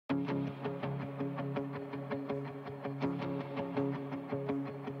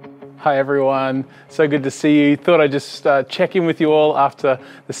Hi everyone, so good to see you. Thought I'd just check in with you all after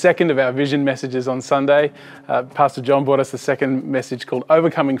the second of our vision messages on Sunday. Pastor John brought us the second message called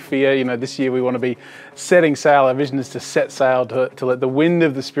Overcoming Fear. You know, this year we want to be setting sail. Our vision is to set sail, to let the wind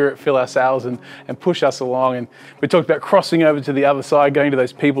of the Spirit fill our sails and push us along. And we talked about crossing over to the other side, going to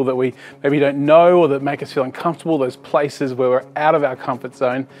those people that we maybe don't know or that make us feel uncomfortable, those places where we're out of our comfort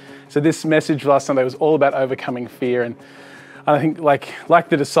zone. So this message last Sunday was all about overcoming fear. And I think like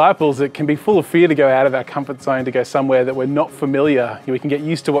the disciples, it can be full of fear to go out of our comfort zone, to go somewhere that we're not familiar. We can get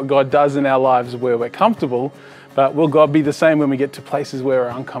used to what God does in our lives where we're comfortable, but will God be the same when we get to places where we're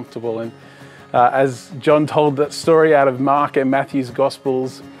uncomfortable? And as John told that story out of Mark and Matthew's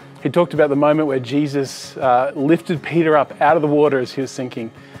Gospels, he talked about the moment where Jesus lifted Peter up out of the water as he was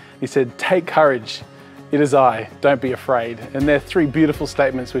sinking. He said, "Take courage. It is I, don't be afraid." And they're three beautiful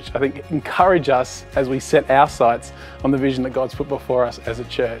statements which I think encourage us as we set our sights on the vision that God's put before us as a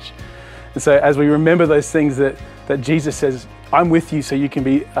church. And so as we remember those things that Jesus says, I'm with you so you can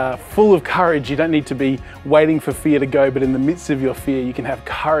be full of courage. You don't need to be waiting for fear to go, but in the midst of your fear, you can have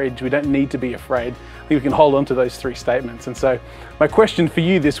courage. We don't need to be afraid. I think we can hold on to those three statements. And so my question for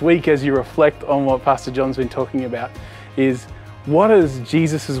you this week as you reflect on what Pastor John's been talking about is, what is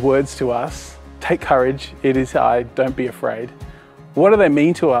Jesus' words to us? Take courage, it is I, don't be afraid. What do they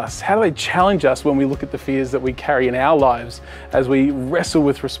mean to us? How do they challenge us when we look at the fears that we carry in our lives as we wrestle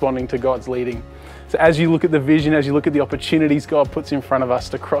with responding to God's leading? So as you look at the vision, as you look at the opportunities God puts in front of us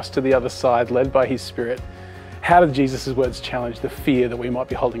to cross to the other side, led by His Spirit, how do Jesus' words challenge the fear that we might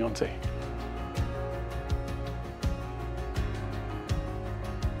be holding on to?